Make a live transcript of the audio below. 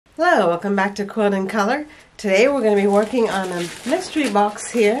Hello, welcome back to Quilt and Color. Today we're going to be working on a mystery box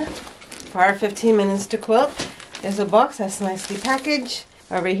here for our 15 minutes to quilt. There's a box that's nicely packaged.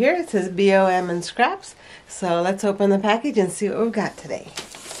 Over here it says BOM and scraps. So let's open the package and see what we've got today.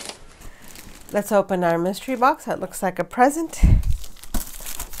 Let's open our mystery box. That looks like a present.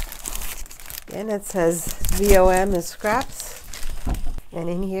 Again, it says BOM and scraps. And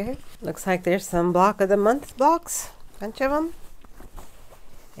in here looks like there's some block of the month blocks, bunch of them.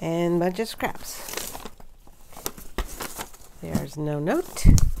 And a bunch of scraps. There's no note.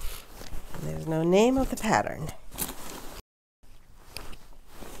 There's no name of the pattern.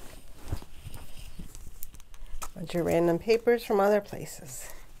 Bunch of random papers from other places.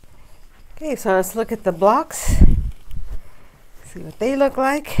 Okay, so let's look at the blocks. See what they look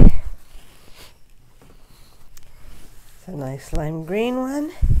like. It's a nice lime green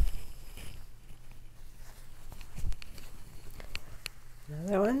one.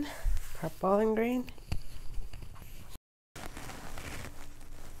 Another one, purple and green.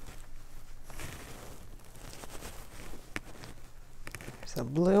 There's a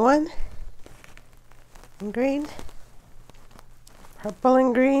blue one, and green, purple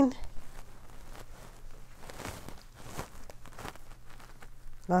and green.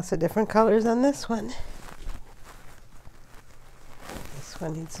 Lots of different colors on this one. This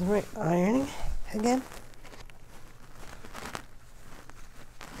one needs some ironing again.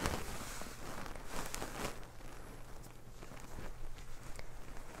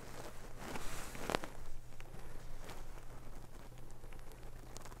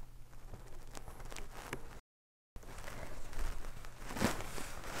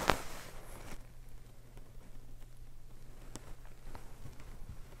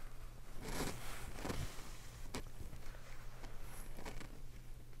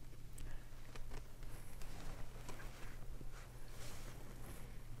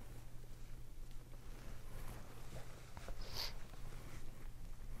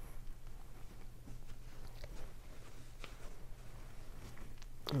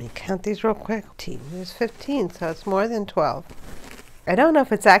 Let me count these real quick. There's 15, so it's more than 12. I don't know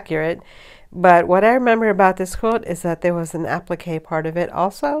if it's accurate, but what I remember about this quilt is that there was an applique part of it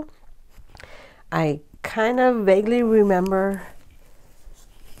also. I kind of vaguely remember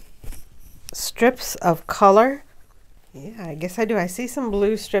strips of color. Yeah, I guess I do. I see some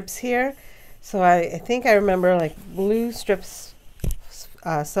blue strips here. So I think I remember like blue strips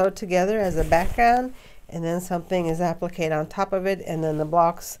sewed together as a background. And then something is appliqued on top of it, and then the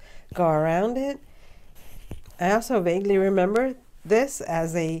blocks go around it. I also vaguely remember this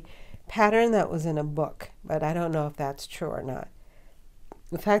as a pattern that was in a book, but I don't know if that's true or not.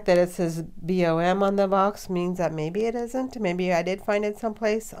 The fact that it says BOM on the box means that maybe it isn't. Maybe I did find it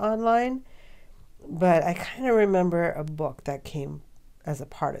someplace online, but I kind of remember a book that came as a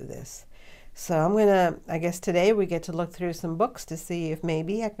part of this. So I'm gonna, I guess today we get to look through some books to see if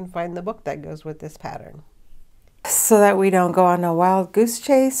maybe I can find the book that goes with this pattern. So that we don't go on a wild goose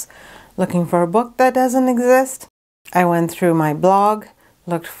chase looking for a book that doesn't exist, I went through my blog,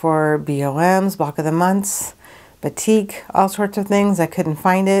 looked for BOMs, block of the months, batik, all sorts of things. I couldn't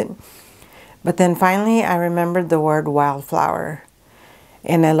find it. But then finally I remembered the word wildflower.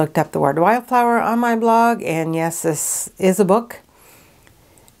 And I looked up the word wildflower on my blog, and yes, this is a book.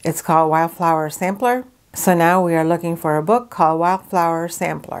 It's called Wildflower Sampler. So now we are looking for a book called Wildflower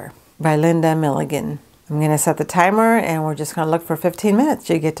Sampler by Lynda Milligan. I'm going to set the timer and we're just going to look for 15 minutes.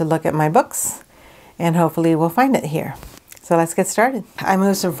 You get to look at my books and hopefully we'll find it here. So let's get started. I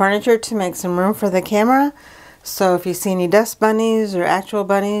moved some furniture to make some room for the camera. So if you see any dust bunnies or actual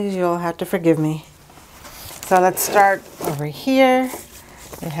bunnies, you'll have to forgive me. So let's start over here.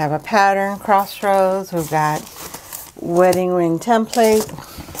 We have a pattern, crossroads. We've got wedding ring template.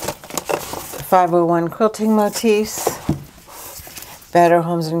 501 quilting motifs, Better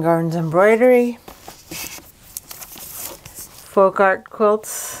Homes and Gardens embroidery, folk art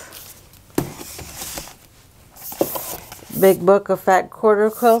quilts, big book of fat quarter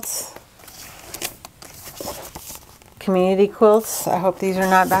quilts, community quilts. I hope these are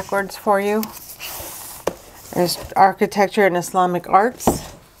not backwards for you. There's architecture and Islamic arts,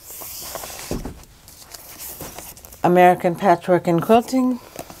 American patchwork and quilting,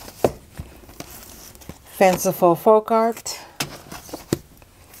 fanciful folk art,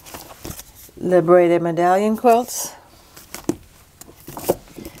 liberated medallion quilts,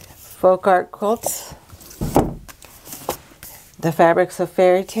 folk art quilts, the fabrics of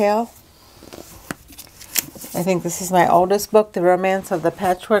fairy tale. I think this is my oldest book, The Romance of the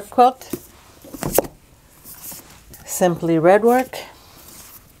Patchwork Quilt, Simply Red Work,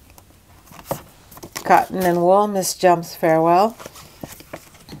 Cotton and Wool, Miss Jump's Farewell,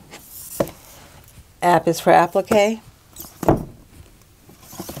 App is for applique.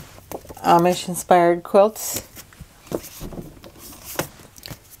 Amish inspired quilts.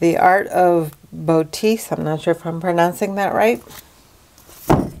 The Art of Boutique. I'm not sure if I'm pronouncing that right.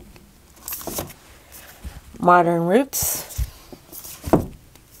 Modern Roots.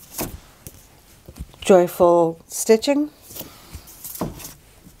 Joyful Stitching.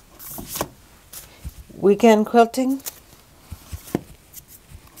 Weekend Quilting.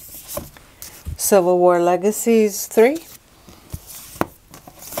 Civil War Legacies 3.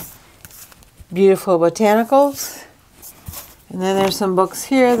 Beautiful Botanicals. And then there's some books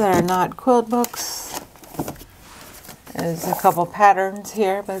here that are not quilt books. There's a couple patterns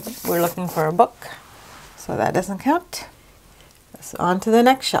here, but we're looking for a book, so that doesn't count. Let's on to the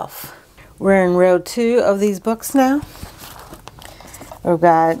next shelf. We're in row 2 of these books now. We've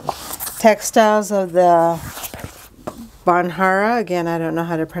got Textiles of the Banjara. Again, I don't know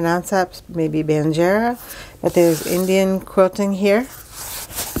how to pronounce that. Maybe Banjara. But there's Indian quilting here.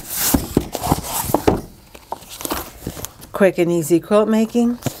 Quick and easy quilt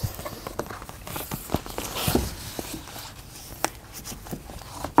making.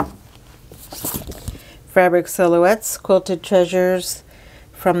 Fabric Silhouettes, Quilted Treasures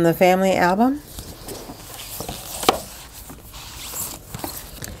from the Family Album.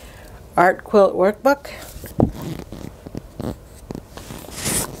 Art Quilt Workbook.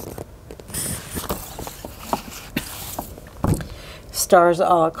 Stars a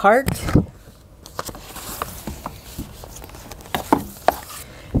la carte.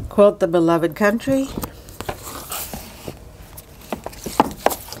 Quilt the Beloved Country.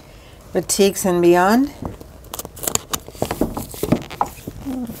 Boutiques and Beyond.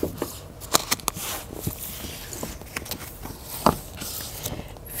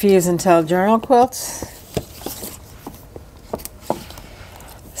 Fuse and Tell Journal Quilts.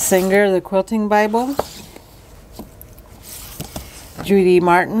 Singer, the Quilting Bible. Judy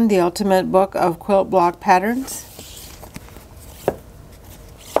Martin, The Ultimate Book of Quilt Block Patterns.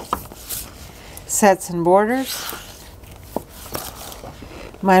 Sets and Borders.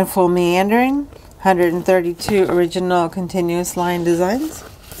 Mindful Meandering, 132 original continuous line designs.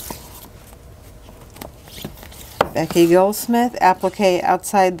 Becky Goldsmith, Applique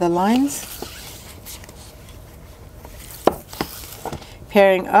Outside the Lines.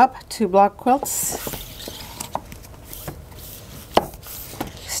 Pairing Up, 2 block quilts.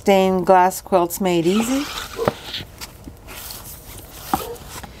 Stained Glass Quilts Made Easy.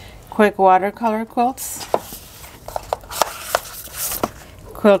 Quick Watercolor Quilts.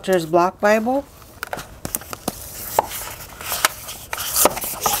 Quilter's Block Bible.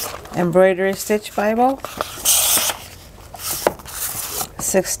 Embroidery Stitch Bible.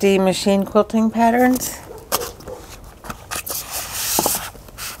 60 machine quilting patterns.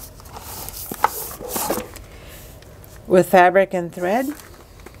 With fabric and thread.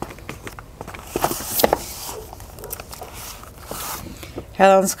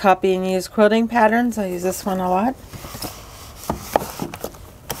 Helen's Copy and Use Quilting Patterns. I use this one a lot.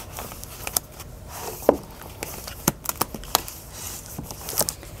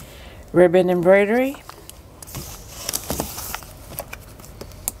 Ribbon embroidery.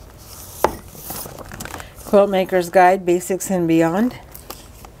 Quilt Maker's Guide, Basics and Beyond.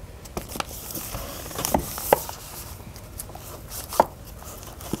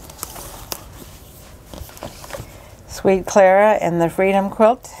 Sweet Clara and the Freedom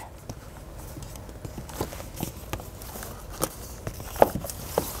Quilt.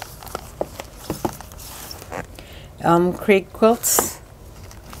 Elm Creek Quilts.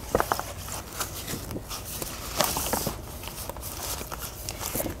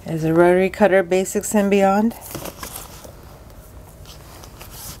 There's a Rotary Cutter, Basics and Beyond.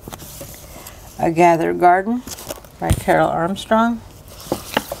 A Gathered Garden by Carol Armstrong.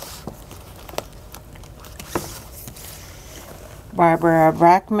 Barbara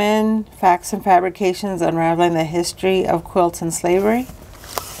Brackman, Facts and Fabrications Unraveling the History of Quilts and Slavery.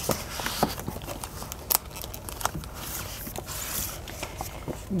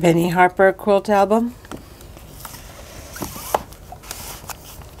 Benny Harper Quilt Album.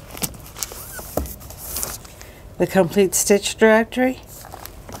 The Complete Stitch Directory.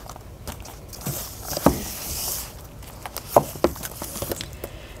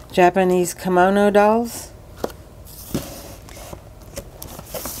 Japanese Kimono Dolls.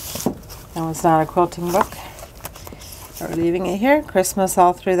 That one's not a quilting book. We're leaving it here. Christmas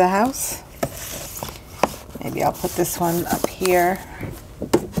All Through the House. Maybe I'll put this one up here.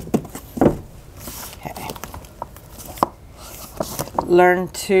 Okay. Learn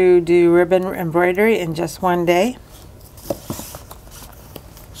to do ribbon embroidery in just one day.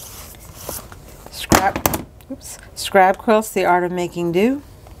 Scrap quilts, the art of making do.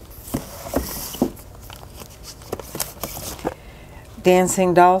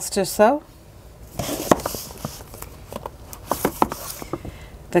 Dancing dolls to sew.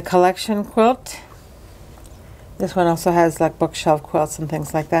 The collection quilt. This one also has like bookshelf quilts and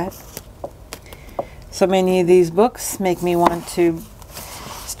things like that. So many of these books make me want to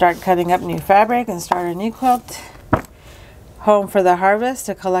start cutting up new fabric and start a new quilt. Home for the Harvest,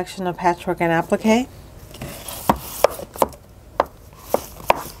 a collection of patchwork and applique.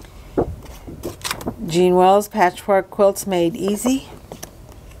 Jean Wells, Patchwork Quilts Made Easy.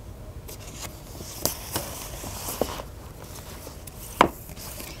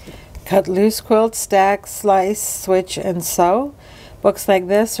 Cut Loose Quilts, Stack, Slice, Switch, and Sew. Books like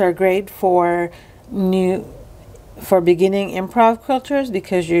this are great for beginning improv quilters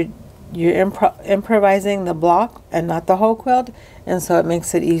because you're improvising the block and not the whole quilt, and so it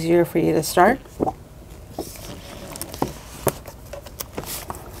makes it easier for you to start.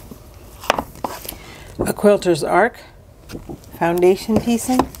 A Quilter's Arc, foundation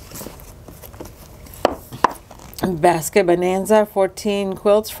piecing. Basket Bonanza, 14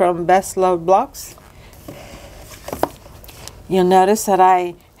 quilts from Best Loved Blocks. You'll notice that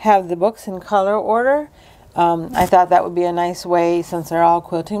I have the books in color order. I thought that would be a nice way, since they're all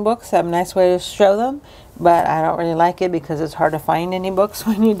quilting books, a nice way to show them, but I don't really like it because it's hard to find any books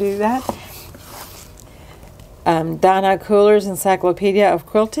when you do that. Donna Cooler's Encyclopedia of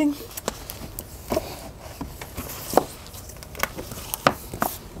Quilting.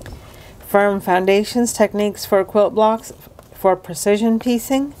 Firm Foundations, Techniques for Quilt Blocks for Precision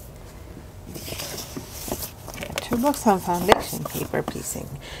Piecing. Two books on foundation paper piecing.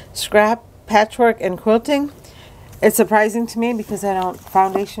 Scrap, Patchwork, and Quilting. It's surprising to me because I don't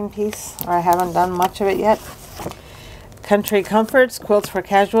foundation piece, or I haven't done much of it yet. Country Comforts, Quilts for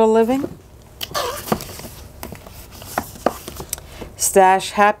Casual Living.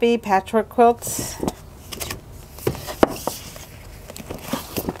 Stash Happy, Patchwork Quilts.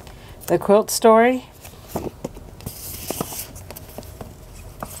 The Quilt Story.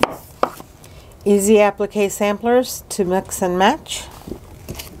 Easy Applique Samplers to Mix and Match.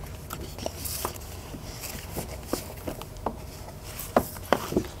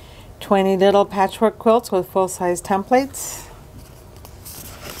 "20 Little Patchwork Quilts with Full-Size Templates."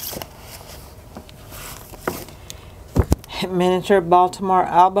 Miniature Baltimore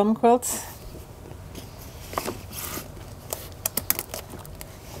Album Quilts.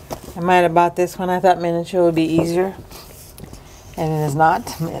 I might have bought this one. I thought miniature would be easier, and it is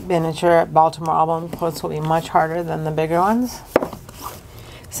not. Miniature Baltimore album quilts will be much harder than the bigger ones.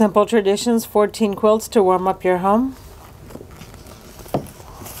 Simple Traditions, 14 quilts to warm up your home.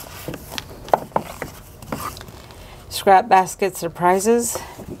 Scrap Basket Surprises.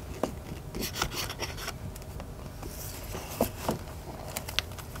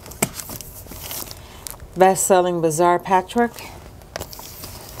 Best-selling Bazaar Patchwork.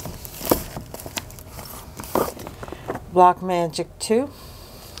 Block Magic 2.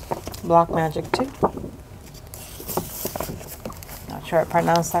 Block Magic 2. Not sure I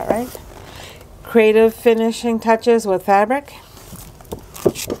pronounced that right. Creative Finishing Touches with Fabric.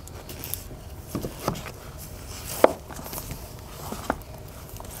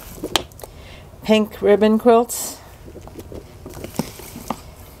 Pink Ribbon Quilts.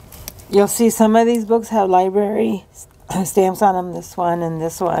 You'll see some of these books have library stamps on them, this one and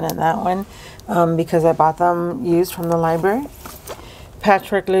that one, because I bought them used from the library.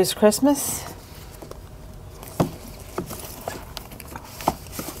 Patchwork Loose Christmas.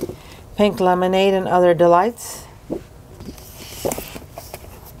 Pink Lemonade and Other Delights.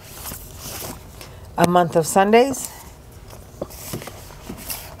 A Month of Sundays.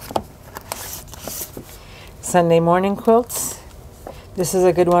 Sunday Morning Quilts. This is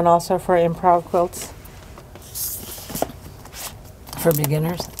a good one also for improv quilts for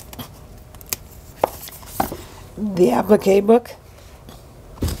beginners. The Applique Book.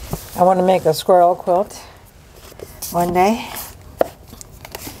 I want to make a squirrel quilt one day.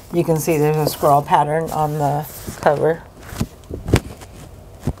 You can see there's a squirrel pattern on the cover.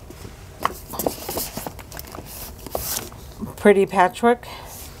 Pretty Patchwork.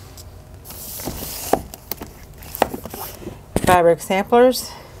 Fabric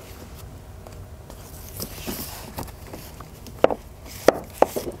Samplers.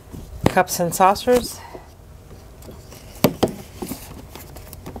 Cups and Saucers.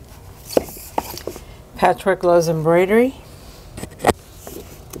 Patchwork Lowe's Embroidery.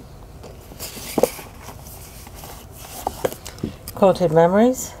 Quilted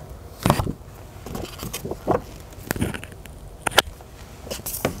Memories.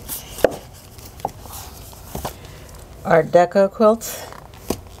 Art Deco quilts,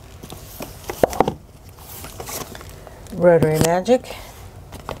 Rotary Magic,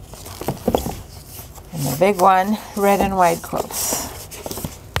 and the big one, red and white quilts.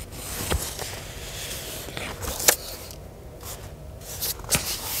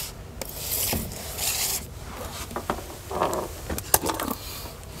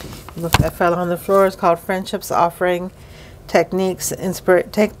 Look, that fell on the floor is called Friendships, offering techniques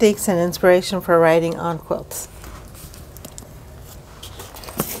and inspiration for writing on quilts.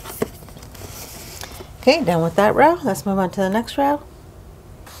 Okay, done with that row. Let's move on to the next row.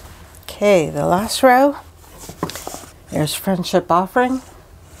 Okay, the last row. There's Friendship Offering.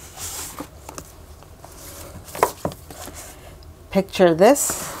 Picture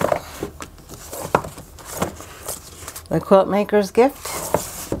this. The Quilt Maker's Gift.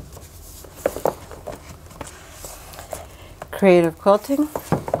 Creative Quilting.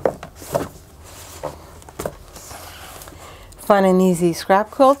 Fun and Easy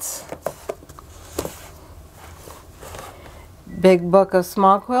Scrap Quilts. Big Book of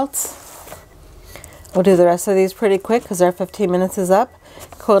Small Quilts. We'll do the rest of these pretty quick because our 15 minutes is up.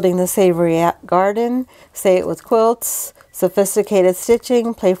 Quilting the Savory Garden. Say It With Quilts. Sophisticated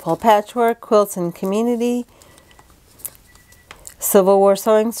Stitching. Playful Patchwork. Quilts and Community. Civil War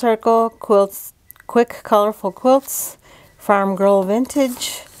Sewing Circle. Quilts. Quick Colorful Quilts. Farm Girl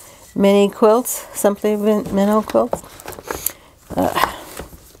Vintage, Mini Quilts, Simply Minnow Quilts,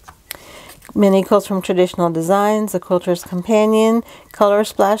 Mini Quilts from Traditional Designs, The Quilter's Companion, Color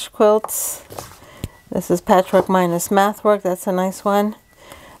Splash Quilts. This is Patchwork minus Mathwork. That's a nice one.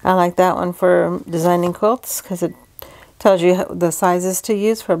 I like that one for designing quilts because it tells you the sizes to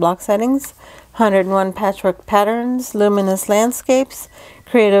use for block settings. 101 Patchwork Patterns, Luminous Landscapes,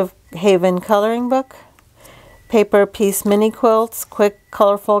 Creative Haven Coloring Book. Paper Piece Mini Quilts, Quick,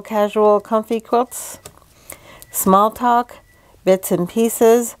 Colorful, Casual, Comfy Quilts. Small Talk, Bits and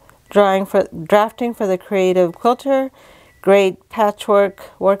Pieces, Drafting for the Creative Quilter. Great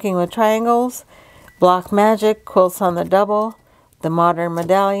Patchwork, Working with Triangles. Block Magic, Quilts on the Double. The Modern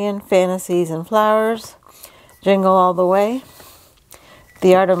Medallion, Fantasies and Flowers. Jingle All the Way.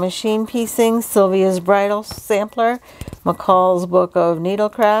 The Art of Machine Piecing, Sylvia's Bridal Sampler. McCall's Book of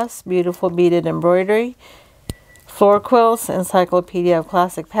Needlecrafts, Beautiful Beaded Embroidery. Floor Quilts, Encyclopedia of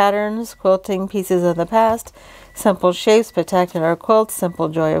Classic Patterns, Quilting Pieces of the Past, Simple Shapes, Spectacular Quilts, Simple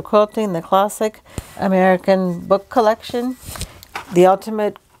Joy of Quilting, the Classic American Book Collection, The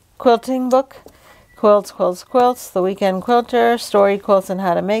Ultimate Quilting Book, Quilts, Quilts, Quilts, The Weekend Quilter, Story Quilts and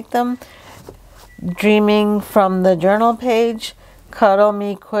How to Make Them, Dreaming from the Journal Page, Cuddle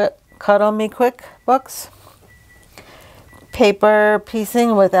Me Quick books, Paper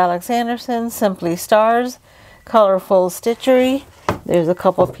Piecing with Alex Anderson, Simply Stars, Colorful Stitchery. There's a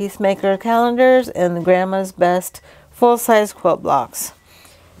couple Peacemaker calendars and the Grandma's Best full-size quilt blocks.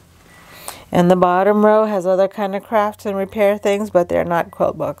 And the bottom row has other kind of crafts and repair things, but they're not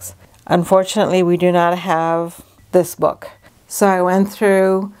quilt books. Unfortunately, we do not have this book. So I went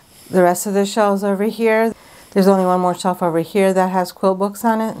through the rest of the shelves over here. There's only one more shelf over here that has quilt books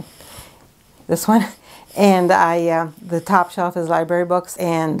on it. This one. And the top shelf is library books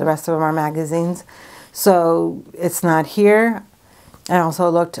and the rest of them are magazines. So it's not here. I also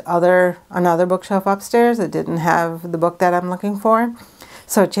looked another bookshelf upstairs. It didn't have the book that I'm looking for.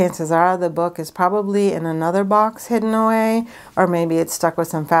 So chances are the book is probably in another box hidden away, or maybe it's stuck with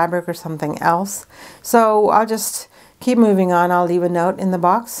some fabric or something else. So I'll just keep moving on. I'll leave a note in the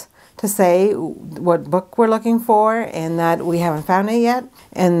box to say what book we're looking for and that we haven't found it yet.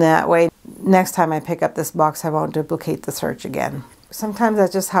 And that way, next time I pick up this box, I won't duplicate the search again. Sometimes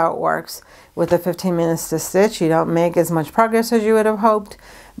that's just how it works. With the 15 minutes to stitch, you don't make as much progress as you would have hoped,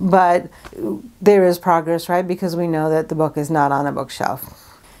 but there is progress, right? Because we know that the book is not on a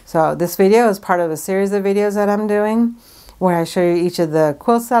bookshelf. So this video is part of a series of videos that I'm doing where I show you each of the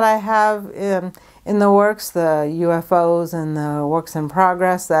quilts that I have in the works, the UFOs and the works in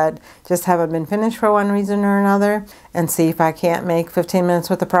progress that just haven't been finished for one reason or another, and see if I can't make 15 minutes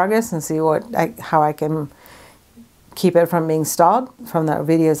worth of progress and see how I can keep it from being stalled. From the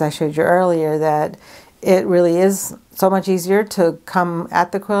videos I showed you earlier, that it really is so much easier to come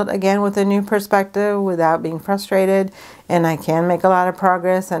at the quilt again with a new perspective without being frustrated, and I can make a lot of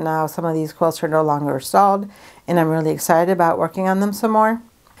progress, and now some of these quilts are no longer stalled and I'm really excited about working on them some more.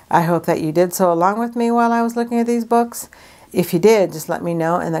 I hope that you did so along with me while I was looking at these books. If you did, just let me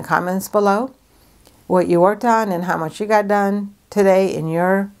know in the comments below what you worked on and how much you got done today in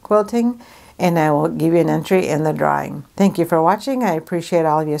your quilting, and I will give you an entry in the drawing. Thank you for watching. I appreciate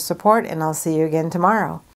all of your support, and I'll see you again tomorrow.